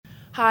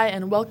Hi,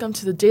 and welcome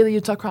to the Daily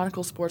Utah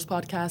Chronicle Sports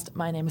Podcast.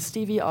 My name is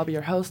Stevie. I'll be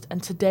your host,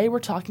 and today we're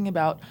talking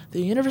about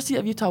the University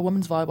of Utah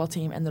women's volleyball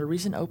team and their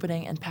recent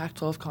opening and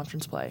Pac-12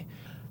 conference play.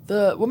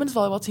 The women's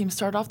volleyball team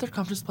started off their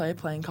conference play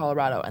playing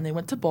Colorado, and they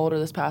went to Boulder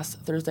this past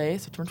Thursday,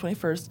 September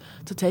 21st,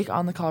 to take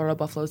on the Colorado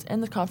Buffaloes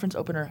in the conference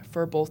opener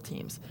for both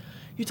teams.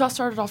 Utah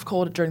started off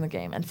cold during the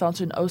game and fell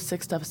into an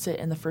 0-6 deficit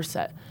in the first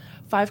set.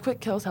 5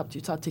 quick kills helped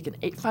Utah take an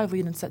 8-5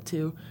 lead in set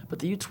 2, but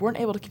the Utes weren't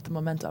able to keep the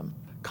momentum.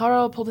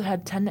 Colorado pulled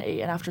ahead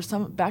 10-8, and after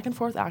some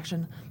back-and-forth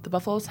action, the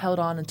Buffaloes held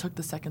on and took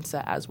the second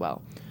set as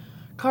well.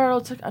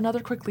 Colorado took another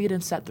quick lead in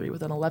set 3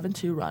 with an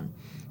 11-2 run.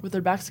 With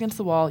their backs against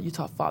the wall,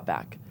 Utah fought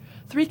back.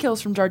 3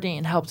 kills from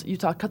Jardine helped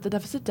Utah cut the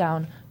deficit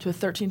down to a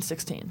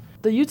 13-16.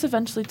 The Utes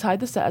eventually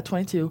tied the set at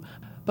 22,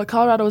 but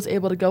Colorado was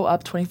able to go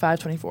up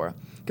 25-24.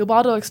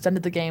 Gilbaldo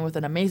extended the game with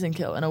an amazing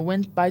kill. In a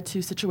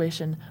win-by-2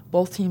 situation,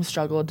 both teams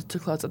struggled to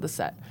close out the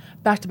set.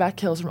 Back-to-back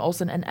kills from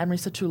Olsen and Emery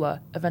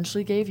Satula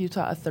eventually gave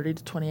Utah a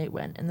 30-28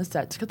 win in the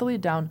set to cut the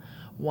lead down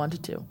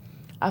 1-2.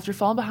 After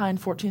falling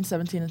behind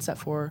 14-17 in set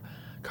 4,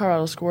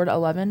 Colorado scored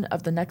 11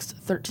 of the next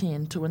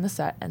 13 to win the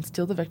set and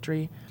steal the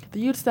victory. The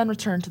Utes then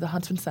returned to the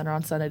Huntsman Center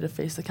on Sunday to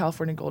face the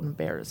California Golden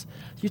Bears.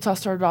 Utah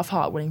started off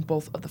hot, winning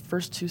both of the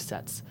first 2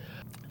 sets.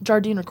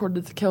 Jardine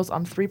recorded the kills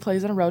on 3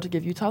 plays in a row to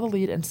give Utah the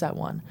lead in set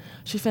 1.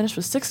 She finished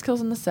with 6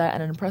 kills in the set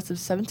and an impressive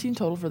 17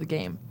 total for the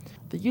game.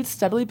 The Utes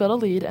steadily built a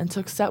lead and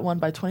took set 1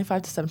 by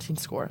 25-17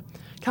 score.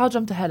 Cal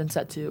jumped ahead in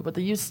set 2, but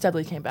the Utes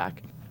steadily came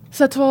back.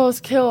 Satuola's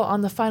kill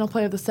on the final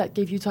play of the set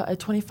gave Utah a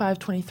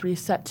 25-23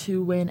 set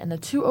 2 win and a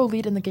 2-0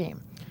 lead in the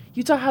game.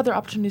 Utah had their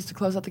opportunities to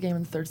close out the game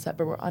in the third set,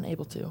 but were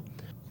unable to.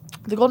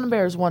 The Golden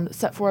Bears won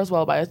set 4 as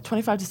well by a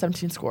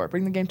 25-17 score,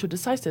 bringing the game to a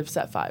decisive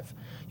set 5.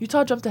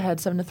 Utah jumped ahead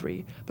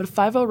 7-3, but a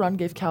 5-0 run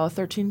gave Cal a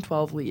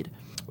 13-12 lead.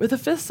 With the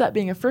 5th set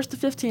being a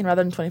 1-15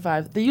 rather than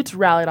 25, the Utes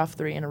rallied off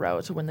 3 in a row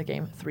to win the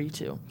game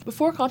 3-2.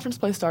 Before conference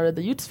play started,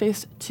 the Utes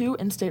faced 2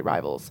 in-state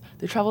rivals.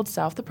 They traveled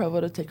south to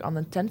Provo to take on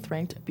the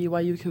 10th-ranked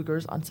BYU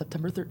Cougars on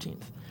September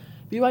 13th.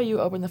 BYU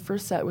opened the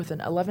first set with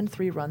an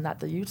 11-3 run that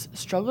the Utes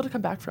struggled to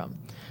come back from.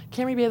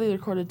 Camry Bailey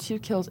recorded 2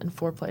 kills in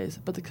 4 plays,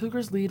 but the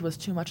Cougars' lead was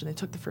too much and they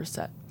took the first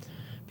set.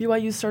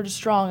 BYU started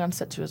strong on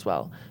set 2 as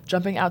well,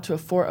 jumping out to a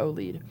 4-0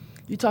 lead.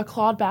 Utah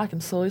clawed back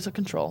and slowly took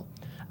control.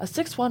 A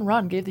 6-1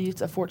 run gave the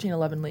Utes a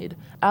 14-11 lead.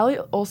 Allie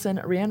Olsen,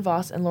 Rianne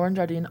Voss, and Lauren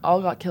Jardine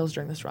all got kills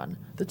during this run.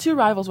 The 2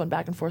 rivals went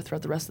back and forth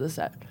throughout the rest of the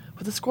set.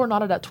 With the score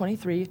knotted at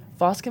 23,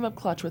 Voss came up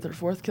clutch with her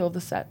 4th kill of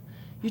the set.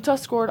 Utah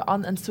scored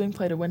on the ensuing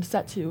play to win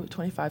set 2,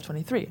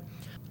 25-23.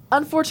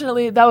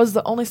 Unfortunately, that was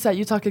the only set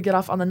Utah could get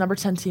off on the number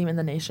 10 team in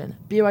the nation.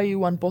 BYU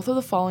won both of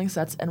the following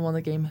sets and won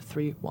the game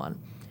 3-1.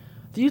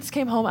 The Utes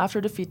came home after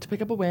a defeat to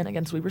pick up a win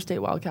against Weber State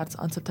Wildcats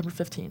on September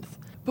 15th.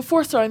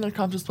 Before starting their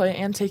conference play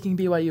and taking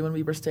BYU and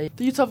Weber State,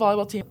 the Utah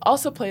volleyball team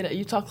also played at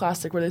Utah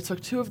Classic where they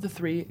took 2 of the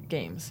 3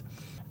 games.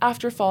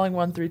 After falling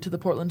 1-3 to the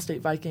Portland State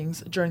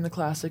Vikings during the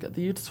Classic,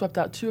 the Utes swept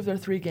out 2 of their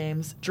 3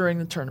 games during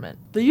the tournament.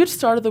 The Utes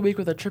started the week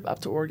with a trip up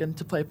to Oregon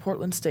to play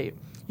Portland State.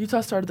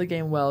 Utah started the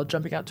game well,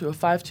 jumping out to a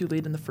 5-2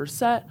 lead in the first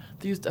set.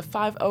 They used a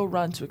 5-0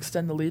 run to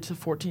extend the lead to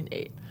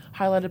 14-8,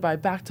 highlighted by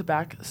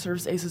back-to-back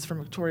service aces from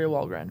Victoria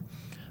Wahlgren.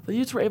 The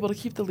Utes were able to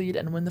keep the lead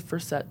and win the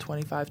first set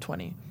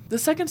 25-20. The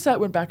second set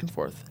went back and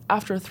forth.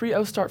 After a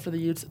 3-0 start for the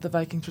Utes, the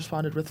Vikings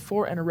responded with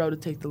 4 in a row to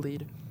take the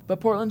lead. But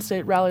Portland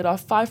State rallied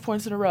off 5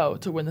 points in a row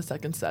to win the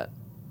second set.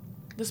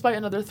 Despite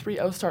another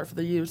 3-0 start for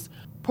the Utes,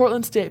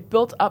 Portland State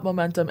built up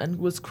momentum and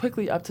was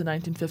quickly up to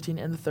 19-15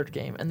 in the third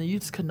game, and the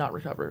Utes could not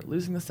recover,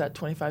 losing the set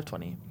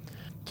 25-20.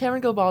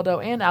 Cameron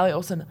Gilbaldo and Allie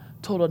Olsen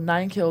totaled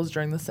 9 kills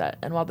during the set,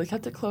 and while they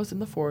kept it close in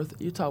the fourth,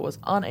 Utah was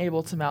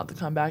unable to mount the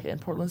comeback,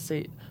 and Portland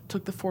State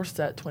took the fourth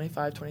set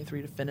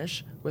 25-23 to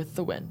finish with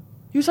the win.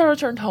 Utah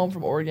returned home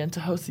from Oregon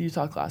to host the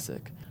Utah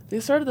Classic. They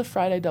started the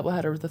Friday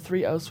doubleheader with a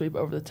 3-0 sweep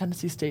over the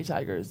Tennessee State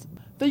Tigers.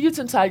 The Utes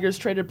and Tigers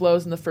traded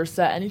blows in the first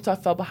set, and Utah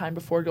fell behind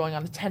before going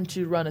on a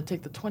 10-2 run to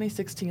take the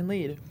 2016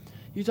 lead.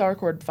 Utah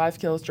recorded 5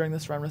 kills during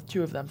this run with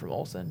 2 of them from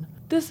Olsen.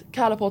 This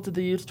catapulted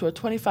the Utes to a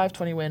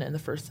 25-20 win in the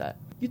first set.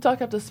 Utah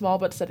kept a small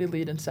but steady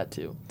lead in set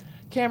 2.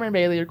 Cameron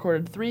Bailey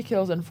recorded 3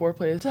 kills in 4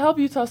 plays to help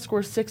Utah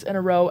score 6 in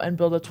a row and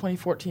build a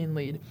 2014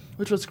 lead,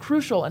 which was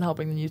crucial in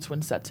helping the Utes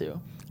win set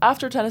 2.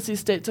 After Tennessee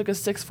State took a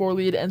 6-4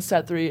 lead in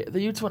set 3,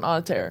 the Utes went on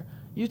a tear.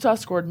 Utah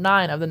scored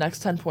 9 of the next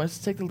 10 points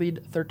to take the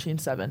lead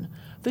 13-7.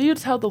 The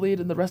Utes held the lead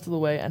in the rest of the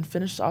way and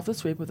finished off the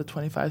sweep with a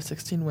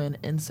 25-16 win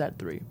in set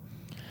 3.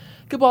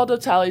 Gilbaldo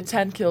tallied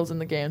 10 kills in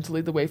the game to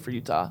lead the way for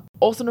Utah.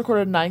 Olsen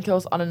recorded 9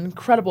 kills on an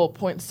incredible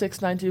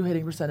 .692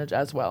 hitting percentage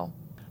as well.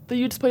 The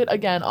Utes played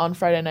again on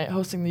Friday night,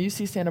 hosting the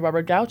UC Santa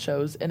Barbara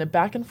Gauchos in a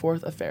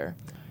back-and-forth affair.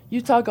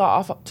 Utah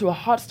got off to a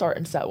hot start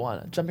in set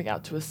 1, jumping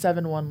out to a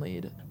 7-1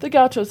 lead. The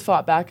Gauchos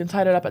fought back and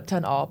tied it up at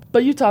 10-all,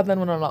 but Utah then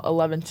went on an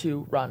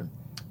 11-2 run.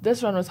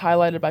 This run was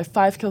highlighted by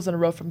 5 kills in a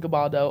row from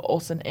Gilbaldo,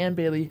 Olsen, and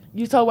Bailey.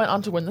 Utah went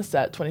on to win the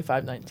set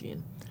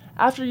 25-19.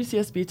 After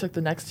UCSB took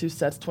the next 2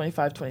 sets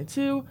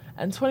 25-22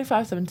 and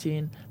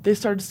 25-17, they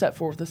started set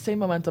 4 with the same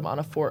momentum on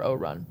a 4-0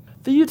 run.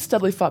 The Utes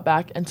steadily fought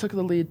back and took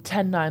the lead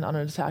 10-9 on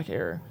an attack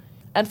error.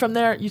 And from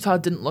there, Utah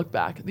didn't look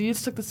back. The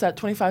Utes took the set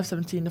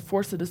 25-17 to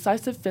force a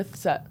decisive fifth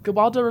set.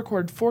 Gibaldo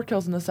recorded 4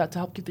 kills in the set to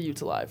help keep the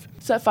Utes alive.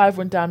 Set 5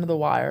 went down to the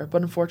wire,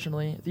 but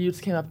unfortunately, the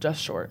Utes came up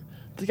just short.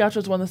 The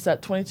Gauchos won the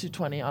set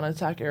 22-20 on an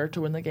attack error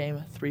to win the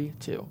game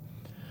 3-2.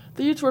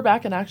 The Utes were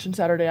back in action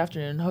Saturday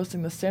afternoon,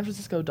 hosting the San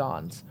Francisco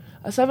Dons.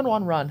 A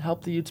 7-1 run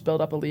helped the Utes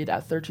build up a lead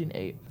at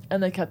 13-8,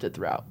 and they kept it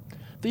throughout.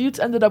 The Utes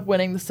ended up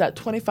winning the set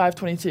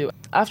 25-22.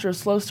 After a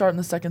slow start in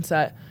the second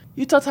set,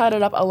 Utah tied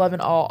it up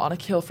 11-all on a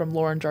kill from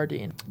Lauren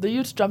Jardine. The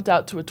Utes jumped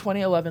out to a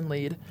 20-11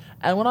 lead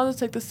and went on to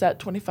take the set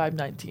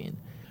 25-19.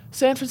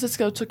 San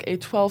Francisco took a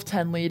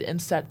 12-10 lead in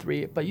set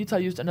 3, but Utah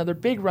used another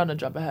big run to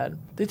jump ahead.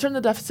 They turned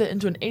the deficit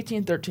into an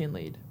 18-13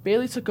 lead.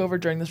 Bailey took over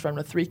during this run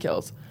with 3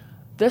 kills.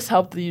 This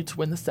helped the Utes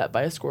win the set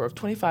by a score of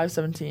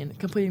 25-17,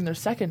 completing their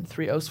second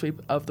 3-0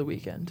 sweep of the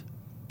weekend.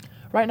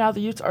 Right now,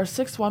 the Utes are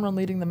 6-1 when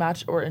leading the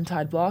match or in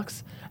tied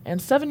blocks, and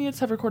 7 Utes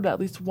have recorded at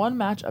least one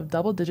match of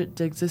double-digit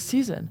digs this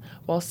season,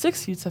 while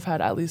 6 Utes have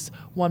had at least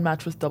one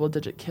match with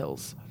double-digit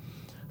kills.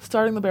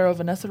 Starting libero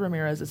Vanessa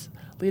Ramirez is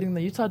leading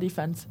the Utah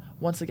defense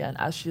once again,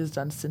 as she has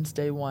done since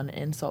day one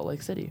in Salt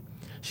Lake City.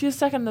 She is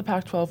second in the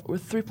Pac-12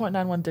 with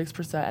 3.91 digs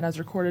per set and has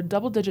recorded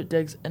double-digit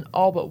digs in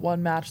all but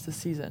one match this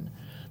season.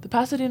 The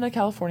Pasadena,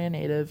 California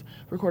native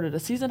recorded a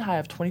season high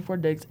of 24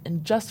 digs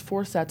in just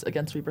 4 sets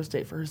against Weber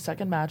State for her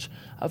second match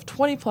of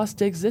 20-plus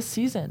digs this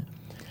season.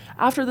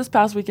 After this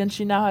past weekend,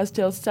 she now has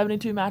tailed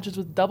 72 matches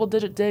with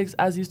double-digit digs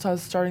as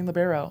Utah's starting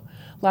libero.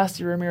 Last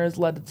year, Ramirez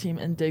led the team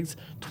in digs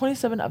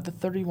 27 of the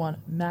 31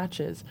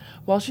 matches,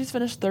 while she's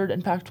finished third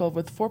in Pac-12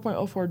 with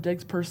 4.04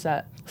 digs per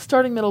set.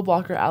 Starting middle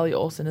blocker Allie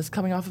Olson is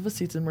coming off of a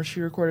season where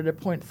she recorded a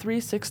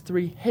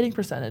 .363 hitting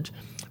percentage,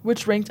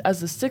 which ranked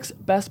as the 6th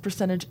best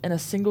percentage in a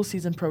single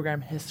season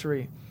program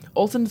history.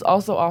 Olson is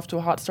also off to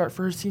a hot start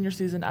for her senior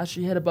season as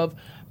she hit above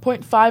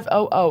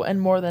 .500 in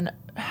more than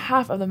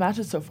half of the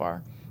matches so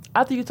far.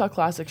 At the Utah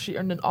Classic, she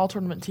earned an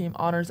all-tournament team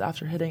honors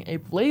after hitting a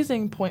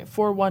blazing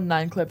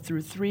 .419 clip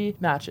through 3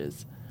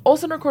 matches.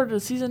 Olson recorded a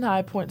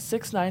season-high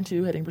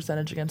 .692 hitting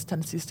percentage against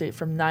Tennessee State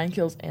from 9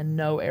 kills and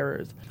no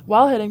errors,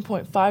 while hitting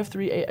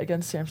 .538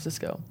 against San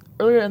Francisco.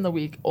 Earlier in the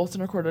week,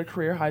 Olson recorded a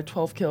career-high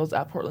 12 kills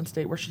at Portland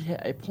State, where she hit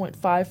a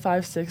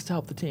 .556 to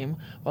help the team,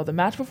 while the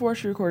match before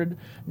she recorded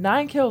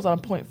 9 kills on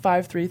a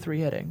 .533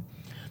 hitting.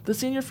 The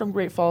senior from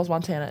Great Falls,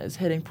 Montana, is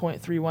hitting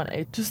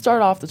 .318 to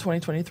start off the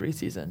 2023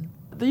 season.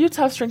 The Utes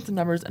have strength in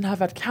numbers and have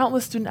had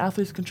countless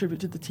student-athletes contribute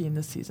to the team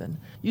this season.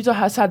 Utah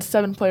has had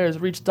 7 players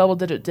reach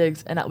double-digit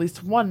digs in at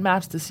least one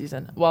match this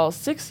season, while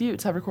 6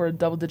 Utes have recorded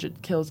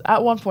double-digit kills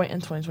at one point in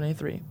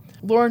 2023.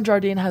 Lauren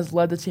Jardine has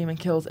led the team in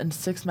kills in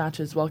 6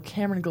 matches, while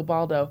Cameron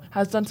Gibaldo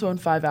has done so in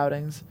 5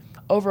 outings.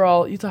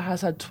 Overall, Utah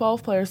has had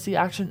 12 players see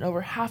action in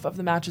over half of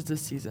the matches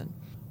this season.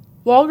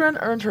 Wahlgren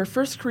earned her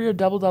first career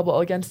double-double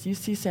against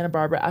UC Santa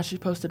Barbara as she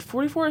posted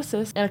 44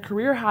 assists and a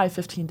career-high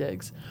 15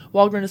 digs.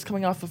 Wahlgren is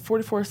coming off of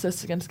 44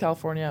 assists against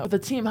California with a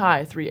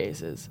team-high 3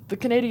 aces. The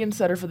Canadian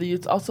setter for the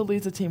Utes also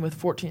leads the team with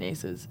 14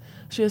 aces.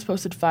 She has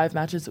posted 5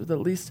 matches with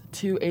at least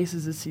 2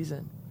 aces this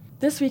season.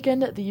 This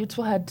weekend, the Utes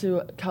will head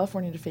to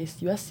California to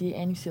face USC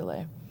and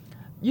UCLA.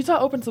 Utah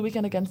opens the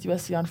weekend against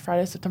USC on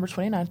Friday, September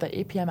 29th at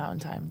 8 p.m. Mountain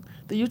Time.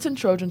 The Utes and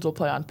Trojans will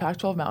play on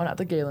Pac-12 Mountain at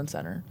the Galen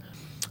Center.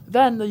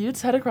 Then, the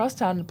Utes head across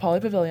town to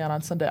Pauley Pavilion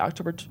on Sunday,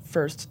 October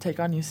 1st to take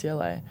on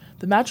UCLA.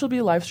 The match will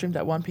be live-streamed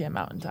at 1 p.m.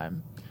 Mountain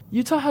Time.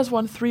 Utah has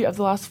won 3 of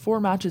the last 4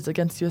 matches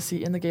against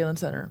USC in the Galen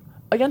Center.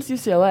 Against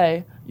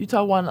UCLA,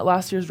 Utah won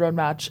last year's road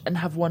match and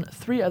have won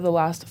 3 of the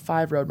last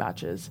 5 road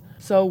matches.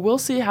 So we'll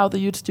see how the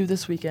Utes do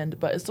this weekend,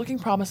 but it's looking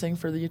promising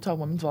for the Utah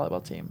women's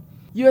volleyball team.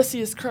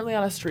 USC is currently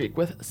on a streak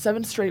with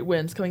 7 straight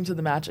wins coming to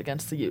the match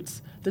against the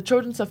Utes. The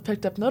Trojans have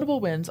picked up notable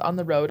wins on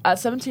the road at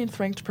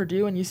 17th-ranked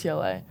Purdue and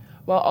UCLA,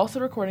 while also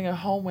recording a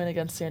home win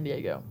against San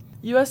Diego.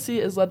 USC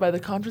is led by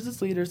the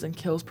conference's leaders in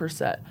kills per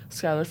set,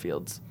 Skylar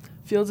Fields.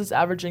 Fields is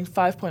averaging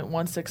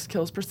 5.16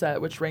 kills per set,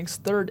 which ranks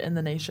 3rd in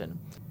the nation.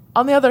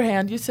 On the other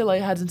hand,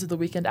 UCLA heads into the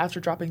weekend after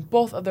dropping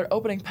both of their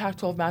opening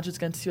Pac-12 matches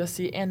against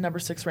USC and number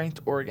 6 ranked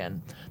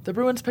Oregon. The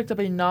Bruins picked up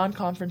a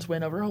non-conference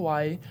win over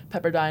Hawaii,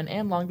 Pepperdine,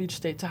 and Long Beach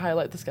State to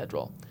highlight the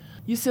schedule.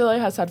 UCLA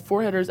has had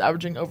 4 hitters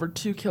averaging over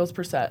 2 kills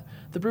per set.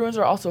 The Bruins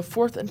are also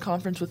 4th in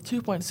conference with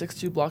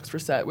 2.62 blocks per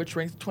set, which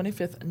ranks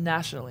 25th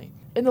nationally.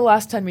 In the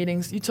last 10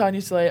 meetings, Utah and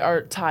UCLA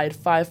are tied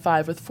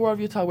 5-5 with 4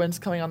 of Utah wins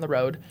coming on the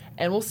road,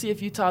 and we'll see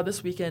if Utah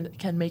this weekend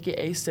can make it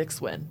a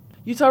 6th win.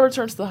 Utah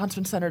returns to the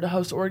Huntsman Center to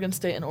host Oregon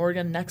State in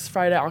Oregon next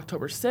Friday,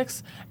 October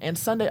 6th, and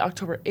Sunday,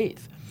 October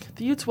 8th.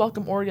 The Utes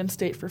welcome Oregon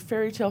State for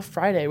Fairy Tale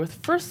Friday with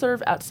first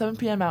serve at 7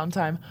 p.m. Mountain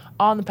Time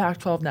on the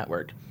Pac-12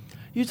 Network.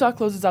 Utah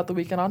closes out the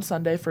weekend on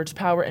Sunday for its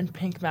Power and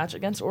Pink match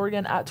against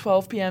Oregon at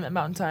 12 p.m. at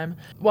Mountain Time.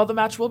 While the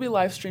match will be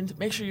live streamed,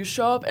 make sure you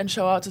show up and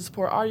show out to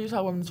support our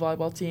Utah women's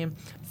volleyball team.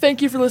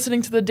 Thank you for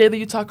listening to the Daily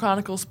Utah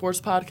Chronicle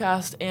Sports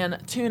Podcast, and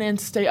tune in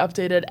to stay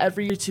updated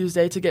every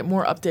Tuesday to get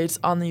more updates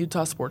on the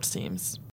Utah sports teams.